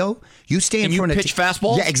of Teo. You stay in front of pitch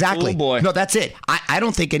fastballs? Yeah, exactly. Oh, boy. No, that's it. I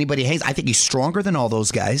don't think anybody hangs. I think he's stronger than all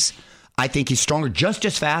those guys. I think he's stronger, just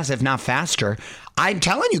as fast, if not faster. I'm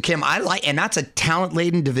telling you, Kim, and that's a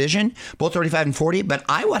talent-laden division, both 35 and 40, but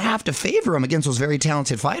I would have to favor him against those very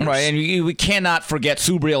talented fighters. Right, and we cannot forget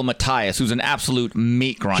Subriel Matias, who's an absolute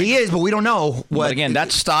meat grinder. He is, but we don't know. But again,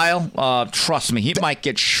 that style, trust me, he might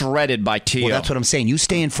get shredded by Teo. Well, that's what I'm saying. You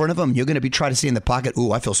stay in front of him, you're going to be trying to stay in the pocket.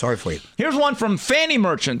 Ooh, I feel sorry for you. Here's one from Fanny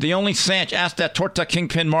Merchant, the only Sanch. Asked that Torta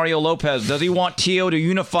Kingpin Mario Lopez, does he want Teo to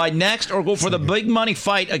unify next or go for the big money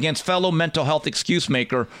fight against fellow mental health excuse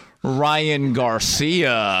maker Ryan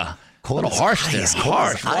Garcia? Cold a little harsh there.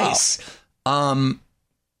 Harsh. Ice. Wow.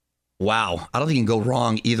 I don't think you can go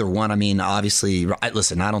wrong either one. I mean, obviously,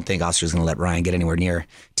 listen, I don't think Oscar's going to let Ryan get anywhere near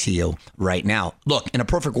Teo right now. Look, in a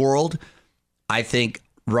perfect world, I think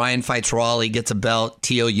Ryan fights Raleigh, gets a belt,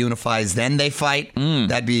 Teo unifies, then they fight.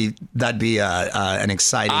 That'd be an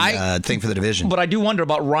exciting thing for the division. But I do wonder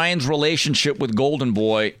about Ryan's relationship with Golden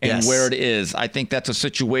Boy and where it is. I think that's a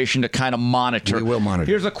situation to kind of monitor. We will monitor.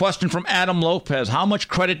 Here's a question from Adam Lopez. How much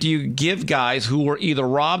credit do you give guys who were either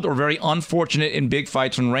robbed or very unfortunate in big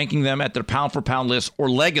fights when ranking them at their pound-for-pound list or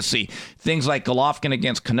legacy? Things like Golovkin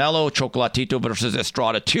against Canelo, Chocolatito versus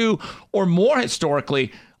Estrada 2, or more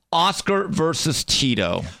historically, Oscar versus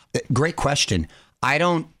Tito. Great question. I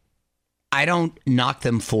don't knock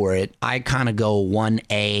them for it. I kind of go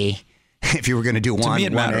 1A. If you were going to do one, to me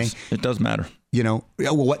it 1A. matters. It does matter. You know,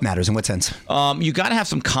 well, what matters in what sense? You got to have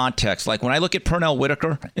some context. Like when I look at Pernell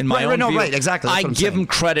Whitaker, in my own view, exactly. I give him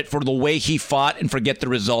credit for the way he fought and forget the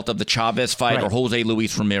result of the Chavez fight or Jose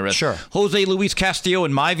Luis Ramirez. Sure. Jose Luis Castillo,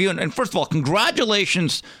 in my view, and first of all,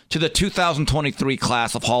 congratulations to the 2023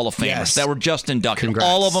 class of Hall of Famers that were just inducted. Congrats.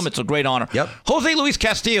 All of them. It's a great honor. Yep. Jose Luis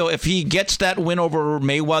Castillo, if he gets that win over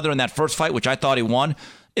Mayweather in that first fight, which I thought he won,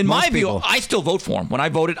 in my view, I still vote for him. When I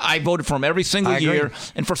voted for him every single year.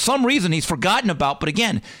 And for some reason, he's forgotten about. But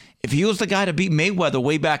again, if he was the guy to beat Mayweather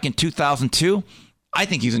way back in 2002, I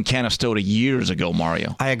think he's in Canastota years ago,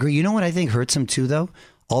 Mario. I agree. You know what I think hurts him too, though?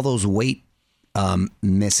 All those weight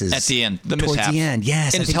misses. At the end. The towards mishap. the end,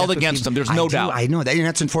 yes. And it's held against him. There's no doubt. I know that. And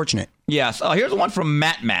that's unfortunate. Yes. Here's one from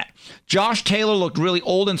Matt. Josh Taylor looked really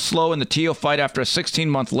old and slow in the Teo fight after a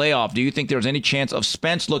 16-month layoff. Do you think there's any chance of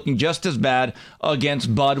Spence looking just as bad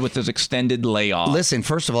against Bud with his extended layoff? Listen,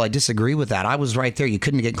 first of all, I disagree with that. I was right there. You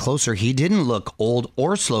couldn't get closer. He didn't look old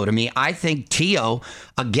or slow to me. I think Teo,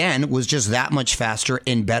 again, was just that much faster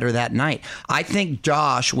and better that night. I think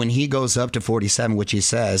Josh, when he goes up to 47, which he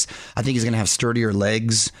says, I think he's going to have sturdier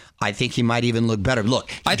legs. I think he might even look better.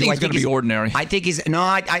 Look, I think he's going to be ordinary. I think he's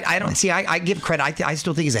I don't see. I give credit. I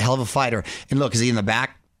still think he's a hell of a fighter. And look, is he in the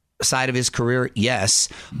back side of his career? Yes,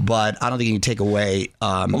 but I don't think you can take away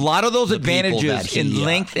a lot of those advantages in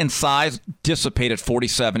length and size dissipate at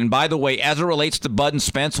 47. And by the way, as it relates to Bud and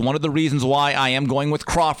Spence, one of the reasons why I am going with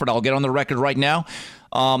Crawford, I'll get on the record right now,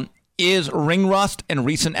 is ring rust and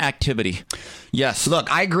recent activity. Yes.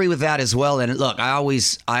 Look, I agree with that as well. And look, I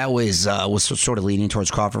always was sort of leaning towards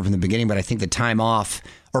Crawford from the beginning, but I think the time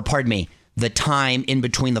in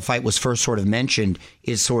between the fight was first sort of mentioned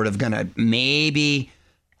is sort of going to maybe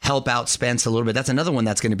help out Spence a little bit. That's another one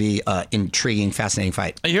that's going to be intriguing, fascinating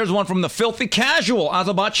fight. Here's one from the Filthy Casual,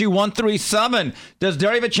 Azabachi 137. Does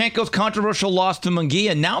Derevyanchenko's controversial loss to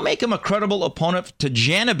Munguia now make him a credible opponent to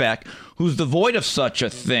Janibek, who's devoid of such a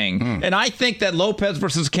thing? And I think that Lopez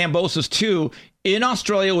versus Kambosos 2 in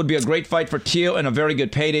Australia would be a great fight for Teo and a very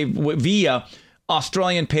good payday via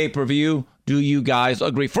Australian pay-per-view. Do you guys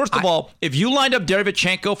agree? First of all, if you lined up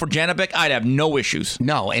Derevyanchenko for Janibek, I'd have no issues.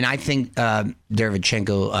 No, and I think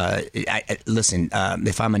Derevyanchenko, listen,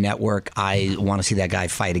 if I'm a network, I want to see that guy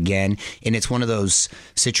fight again. And it's one of those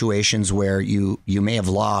situations where you may have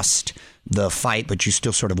lost the fight, but you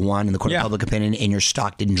still sort of won in the court of public opinion, and your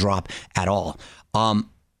stock didn't drop at all.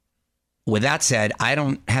 With that said, I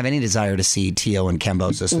don't have any desire to see Teo and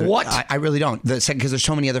Kambosos. What? I really don't. Because there's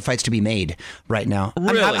so many other fights to be made right now.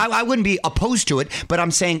 Really? I wouldn't be opposed to it, but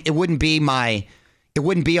I'm saying it wouldn't be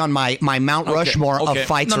on my Mount Rushmore of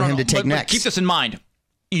fights for him to take next. But keep this in mind.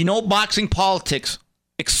 You know, boxing politics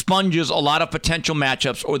expunges a lot of potential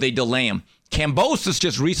matchups or they delay them. Kambosos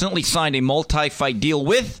just recently signed a multi-fight deal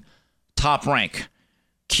with Top Rank.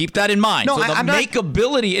 Keep that in mind. No, so the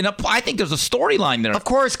makeability, and I think there's a storyline there. Of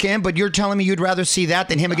course, Cam, but you're telling me you'd rather see that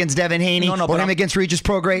than him against Devin Haney, or him against Regis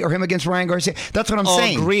Prograis, or him against Ryan Garcia. That's what I'm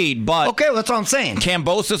saying. Agreed, but okay, well, that's what I'm saying.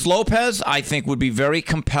 Kambosos Lopez, I think, would be very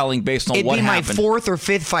compelling based on what happened. It'd be my fourth or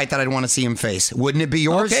fifth fight that I'd want to see him face. Wouldn't it be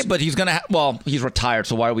yours? Okay, but he's gonna. He's retired,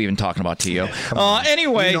 so why are we even talking about Teo?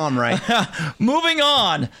 Anyway, you know I'm right. Moving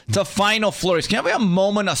on to final flurries. Can we have a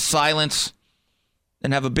moment of silence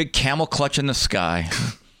and have a big camel clutch in the sky?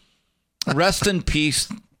 Rest in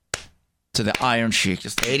peace to the Iron Sheik.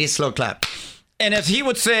 Just 80 slow clap. And as he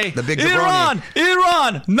would say, the big Iran,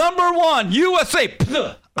 number one, USA.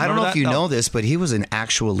 I don't know if you know this, but he was an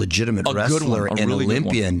actual legitimate wrestler and really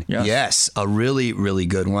Olympian. Yes, a really, really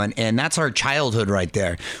good one. And that's our childhood right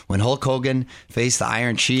there. When Hulk Hogan faced the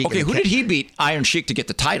Iron Sheik. Okay, who did he beat Iron Sheik to get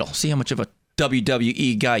the title? See how much of a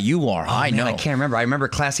WWE guy you are. I know. I can't remember. I remember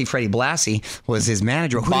Classy Freddie Blassie was his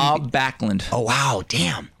manager. Bob Backlund. Oh, wow.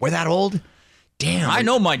 Damn. We're that old? Damn. I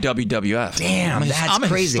know my WWF. Damn, I'm a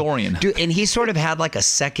crazy. Historian. Dude, and he sort of had like a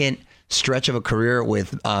second stretch of a career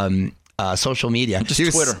with social media.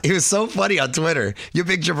 Just Twitter. He was so funny on Twitter. You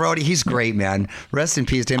big jabroni. He's great, man. Rest in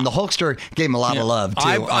peace to him. The Hulkster gave him a lot of love, too.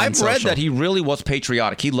 I've read that he really was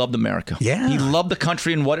patriotic. He loved America. Yeah. He loved the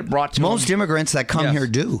country and what it brought to him. Most immigrants that come here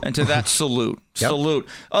do. And to that, salute. Yep. Salute.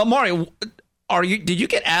 Mario, did you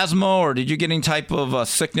get asthma or did you get any type of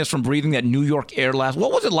sickness from breathing that New York air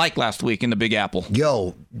what was it like last week in the Big Apple?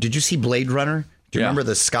 Yo, did you see Blade Runner? Do you remember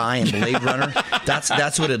the sky in Blade Runner?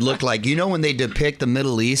 That's what it looked like. You know when they depict the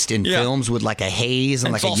Middle East in films with like a haze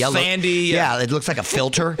and like a yellow sandy. Yeah, it looks like a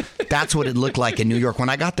filter. That's what it looked like in New York. When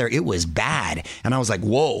I got there, it was bad, and I was like,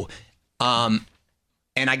 whoa. And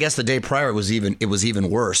I guess the day prior it was even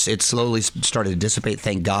worse. It slowly started to dissipate.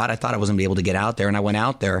 Thank God. I thought I wasn't gonna be able to get out there, and I went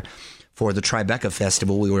out there for the Tribeca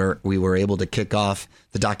Festival. We were able to kick off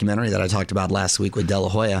the documentary that I talked about last week with De La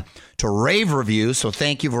Hoya to rave reviews. So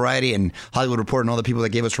thank you, Variety and Hollywood Reporter and all the people that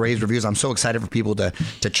gave us rave reviews. I'm so excited for people to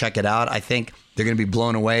check it out. I think they're going to be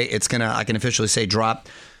blown away. I can officially say drop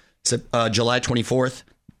July 24th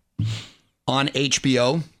on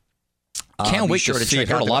HBO. Can't wait to see it.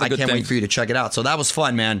 Heard a lot of good things. I can't wait for you to check it out. So that was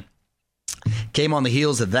fun, man. Came on the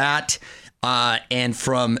heels of that. And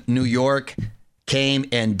from New York, came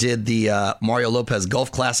and did the Mario Lopez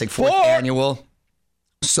Golf Classic 4th annual.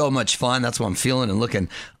 So much fun. That's what I'm feeling and looking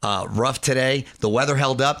rough today. The weather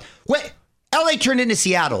held up. Wait, LA turned into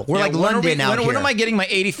Seattle. We're like London out here. When am I getting my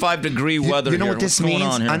 85-degree weather? You know what this means?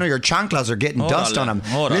 I know your chanclas are getting dust on them.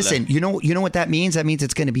 Listen, you know what that means? That means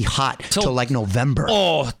it's going to be hot till like November.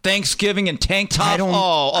 Oh, Thanksgiving and tank top.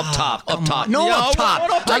 Up top. No, up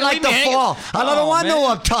top. I like the fall. I don't want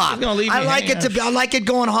no up top. I like it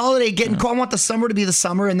going holiday, getting cold. I want the summer to be the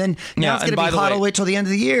summer, and then now it's going to be hot all the way till the end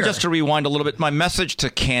of the year. Just to rewind a little bit, my message to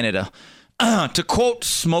Canada, to quote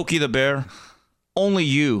Smokey the Bear, only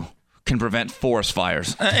you can prevent forest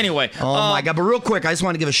fires. Anyway. Oh, my God. But real quick, I just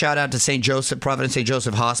want to give a shout out to Providence St.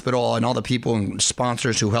 Joseph Hospital and all the people and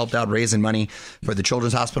sponsors who helped out raising money for the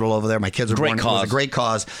Children's Hospital over there. My kids were born. It was a great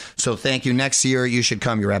cause. So thank you. Next year, you should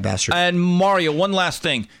come, you rat bastard. And Mario, one last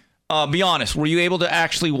thing. Be honest, were you able to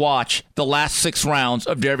actually watch the last 6 rounds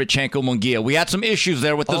of Derevyanchenko Munguia? We had some issues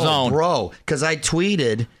there with the zone. Bro, because I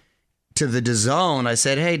tweeted to the DAZN. I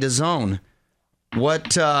said, hey, DAZN,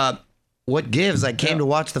 what gives? I came to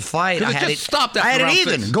watch the fight. I had it stopped after round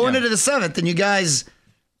 6. Going into the 7th, and you guys,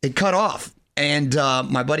 it cut off. And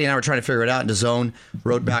my buddy and I were trying to figure it out. And DAZN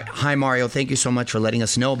wrote back, hi, Mario. Thank you so much for letting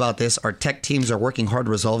us know about this. Our tech teams are working hard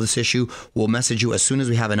to resolve this issue. We'll message you as soon as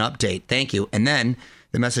we have an update. Thank you. And then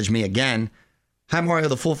they messaged me again. Hi, Mario.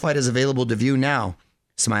 The full fight is available to view now.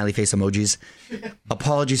 Smiley face emojis.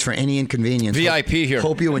 Apologies for any inconvenience. VIP here.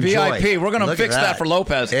 Hope you enjoy. VIP. We're going to fix that for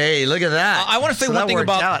Lopez. Hey, look at that. I want to say one thing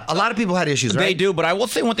about... A lot of people had issues, right? They do, but I will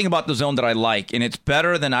say one thing about DAZN that I like, and it's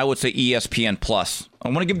better than, I would say, ESPN+. I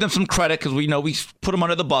want to give them some credit because we put them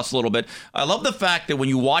under the bus a little bit. I love the fact that when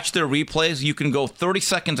you watch their replays, you can go 30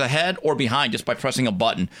 seconds ahead or behind just by pressing a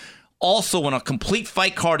button. Also, when a complete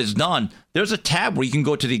fight card is done, there's a tab where you can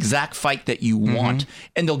go to the exact fight that you want,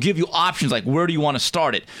 and they'll give you options like where do you want to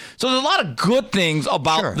start it. So there's a lot of good things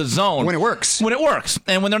about the zone. When it works.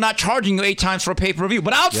 And when they're not charging you 8 times for a pay-per-view.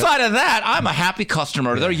 But outside of that, I'm a happy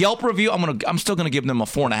customer. Their Yelp review, I'm still going to give them a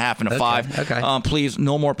 4.5 and a 5. Okay. Please,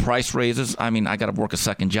 no more price raises. I mean, I got to work a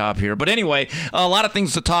second job here. But anyway, a lot of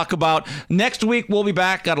things to talk about. Next week, we'll be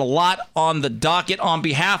back. Got a lot on the docket on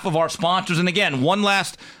behalf of our sponsors. And again, one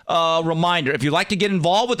last reminder, if you'd like to get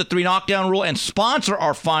involved with the 3 knockdown rule and sponsor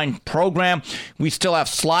our fine program, we still have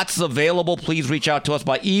slots available. Please reach out to us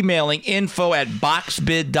by emailing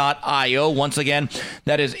info@boxbid.io. Once again,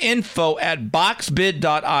 that is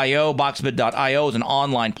info@boxbid.io. Boxbid.io is an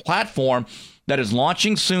online platform that is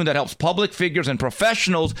launching soon that helps public figures and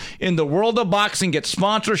professionals in the world of boxing get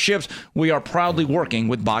sponsorships. We are proudly working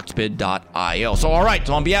with boxbid.io. So, all right,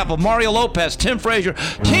 so on behalf of Mario Lopez, Tim Frazier,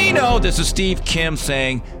 Tino, this is Steve Kim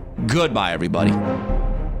saying goodbye, everybody.